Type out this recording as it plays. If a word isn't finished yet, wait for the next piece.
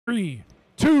3,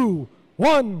 2,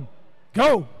 1,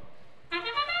 go.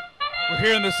 We're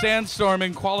here in the Sandstorm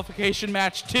in qualification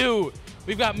match 2.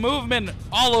 We've got movement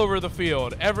all over the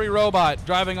field. Every robot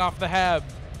driving off the hab.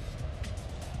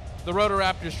 The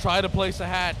Rotoraptors try to place a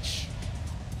hatch.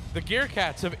 The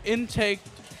Gearcats have intaked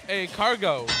a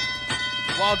cargo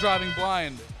while driving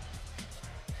blind.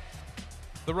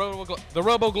 The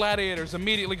Robo Gladiators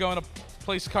immediately going to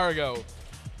place cargo.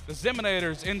 The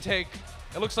Ziminators intake.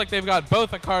 It looks like they've got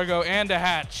both a cargo and a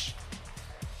hatch.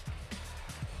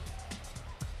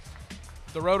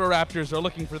 The Rotoraptors are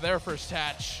looking for their first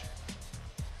hatch.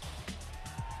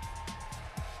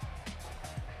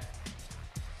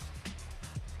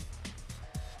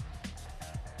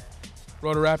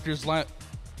 Rotoraptors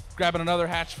grabbing another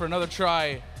hatch for another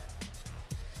try.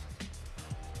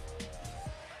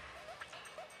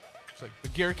 Looks like the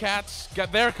Gearcats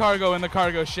got their cargo in the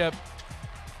cargo ship.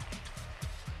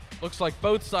 Looks like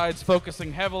both sides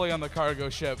focusing heavily on the cargo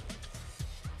ship.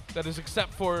 That is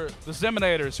except for the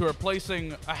Ziminators, who are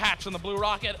placing a hatch on the blue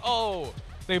rocket. Oh,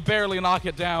 they barely knock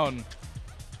it down.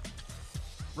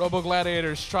 Robo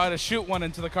Gladiators try to shoot one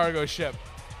into the cargo ship,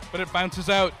 but it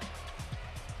bounces out.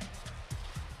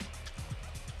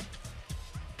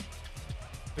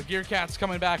 The Gearcats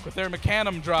coming back with their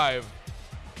Mechanum drive.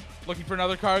 Looking for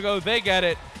another cargo, they get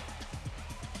it.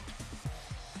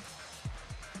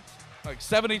 Like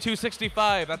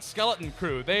 7265, that's Skeleton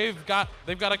Crew. They've got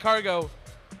a cargo.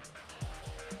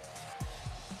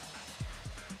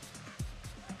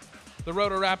 The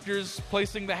Rotoraptors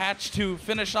placing the hatch to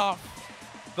finish off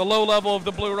the low level of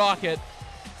the blue rocket.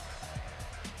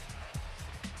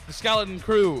 The Skeleton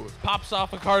Crew pops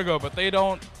off a cargo, but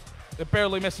it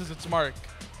barely misses its mark.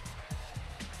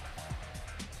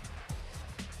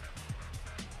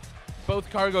 Both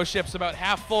cargo ships about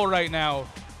half full right now.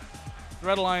 The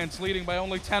Red Alliance leading by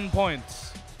only 10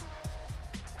 points.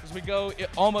 As we go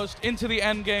almost into the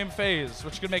end game phase,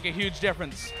 which could make a huge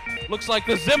difference. Looks like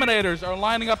the Ziminators are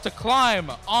lining up to climb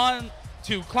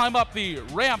up the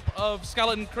ramp of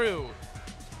Skeleton Crew.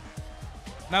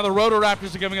 Now the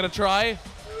Rotoraptors are giving it a try.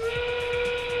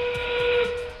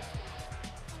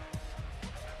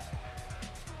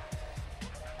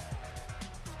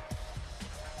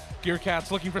 Gearcats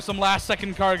looking for some last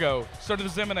second cargo. So do the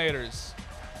Ziminators.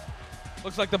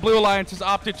 Looks like the Blue Alliance has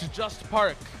opted to just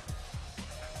park.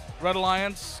 Red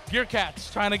Alliance,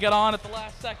 Gearcats trying to get on at the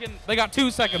last second. They got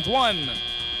 2 seconds, 1.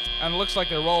 And it looks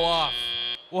like they roll off.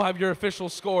 We'll have your official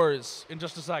scores in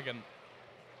just a second.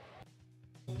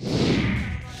 We've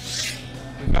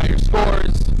got your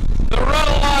scores. The Red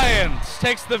Alliance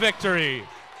takes the victory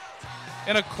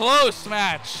in a close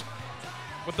match,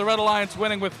 with the Red Alliance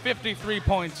winning with 53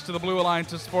 points to the Blue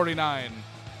Alliance's 49.